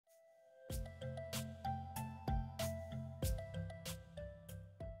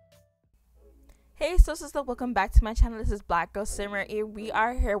Hey, so sister, welcome back to my channel. This is BlackgurlSimmer, and we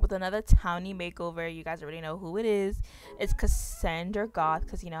are here with another Townie Makeover. You guys already know who it is. It's Cassandra Goth,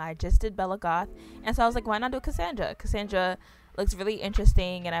 because I just did Bella Goth, and so I was like, why not do Cassandra? Cassandra looks really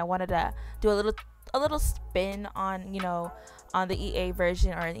interesting, and I wanted to do a little spin on on the EA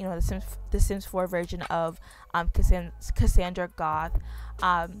version, or the Sims 4 version of Cassandra Goth.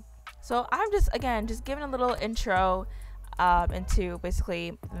 So I'm just giving a little intro into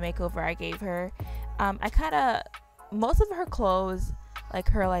basically the makeover I gave her. Most of her clothes, like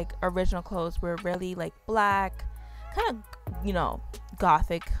her original clothes, were really black, kind of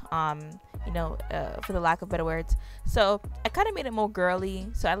gothic, for the lack of better words. So I kind of made it more girly.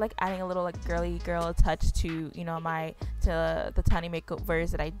 So I like adding a little girly girl touch to to the Townie makeovers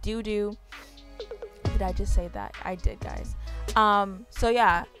that I do. Did I just say that? I did, guys. So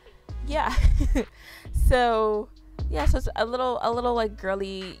yeah. so it's a little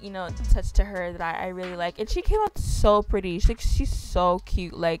girly touch to her that I really like, and she came out so pretty. She's so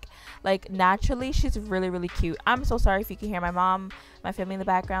cute. Like naturally she's really cute. I'm so sorry if you can hear my mom, my family in the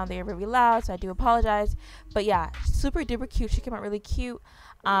background. They are really loud, so I do apologize. But yeah, super duper cute. She came out really cute.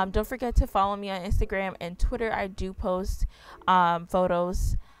 Don't forget to follow me on Instagram and Twitter. I do post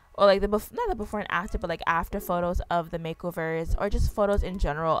photos, or not the before and after, but after photos of the makeovers, or just photos in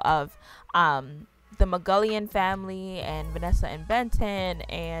general of the Magullian family and Vanessa and Benton,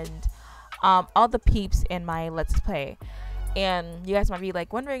 and all the peeps in my Let's Play. And you guys might be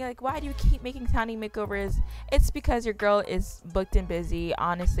wondering why do you keep making Townie makeovers? It's because your girl is booked and busy.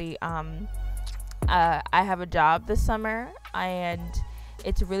 Honestly, I have a job this summer, and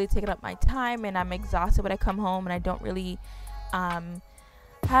it's really taken up my time, and I'm exhausted when I come home, and I don't really have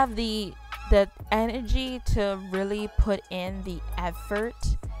the energy to really put in the effort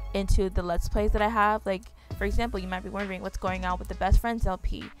into the Let's Plays that I have. For example, you might be wondering what's going on with the Best Friends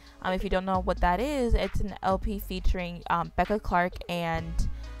LP. If you don't know what that is, it's an LP featuring Becca Clark and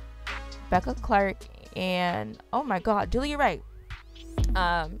oh my god, Julia Wright.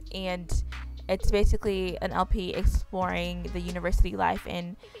 And it's basically an LP exploring the university life,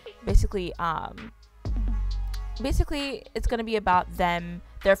 and basically it's going to be about their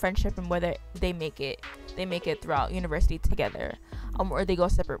friendship, and whether they make it throughout university together, or they go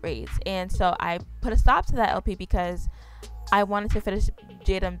separate ways. And so I put a stop to that LP because I wanted to finish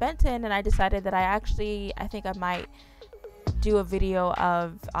Jada and Benton, and I decided that I think I might do a video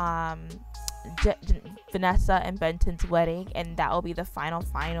of Vanessa and Benton's wedding, and that will be the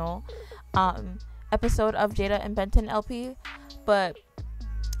final episode of Jada and Benton LP. But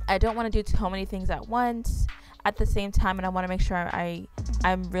I don't want to do too many things at once at the same time, and I want to make sure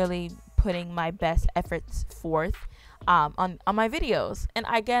I'm really putting my best efforts forth on my videos. And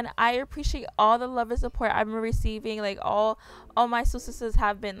again, I appreciate all the love and support I've been receiving. All my sisters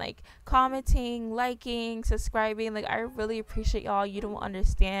have been commenting, liking, subscribing. I really appreciate y'all. You don't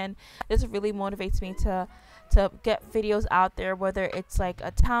understand. This really motivates me to get videos out there, whether it's a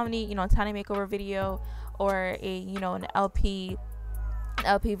Townie makeover video, or an LP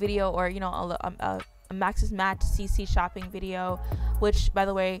video, or a Max's Match CC shopping video, which, by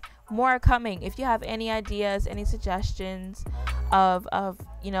the way, more are coming. If you have any ideas, any suggestions of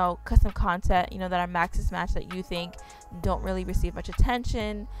custom content that are Max's Match that you think don't really receive much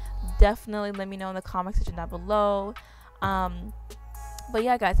attention, definitely let me know in the comment section down below. But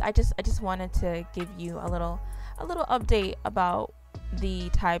yeah, guys, I just wanted to give you a little update about the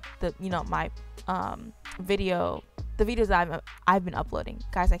my the videos that I've been uploading.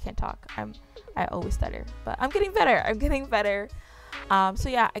 Guys, I can't talk. I always stutter, but I'm getting better. So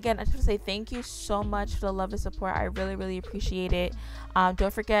yeah, again, I just want to say thank you so much for the love and support. I really appreciate it.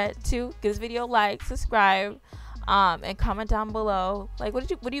 Don't forget to give this video a like, subscribe, and comment down below. What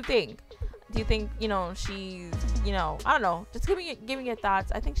do you think? Do you think she's I don't know, just give me your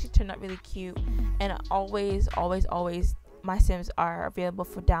thoughts. I think she turned out really cute, and always my Sims are available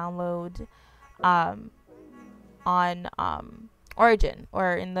for download on Origin,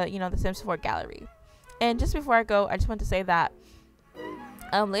 or in the the Sims 4 gallery. And just before I go, I just want to say that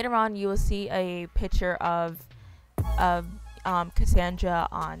later on you will see a picture of Cassandra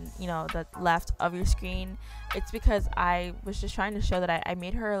on the left of your screen. It's because I was just trying to show that I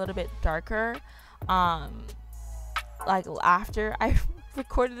made her a little bit darker after I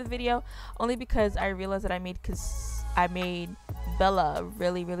recorded the video, only because I realized that I made Bella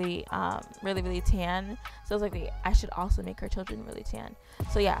really tan. So I was like, I should also make her children really tan.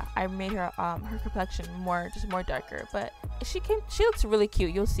 So yeah, I made her her complexion more darker, but she looks really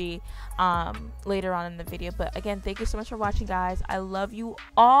cute. You'll see later on in the video. But again, thank you so much for watching, guys. I love you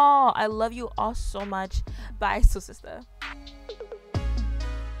all so much. Bye, so sister.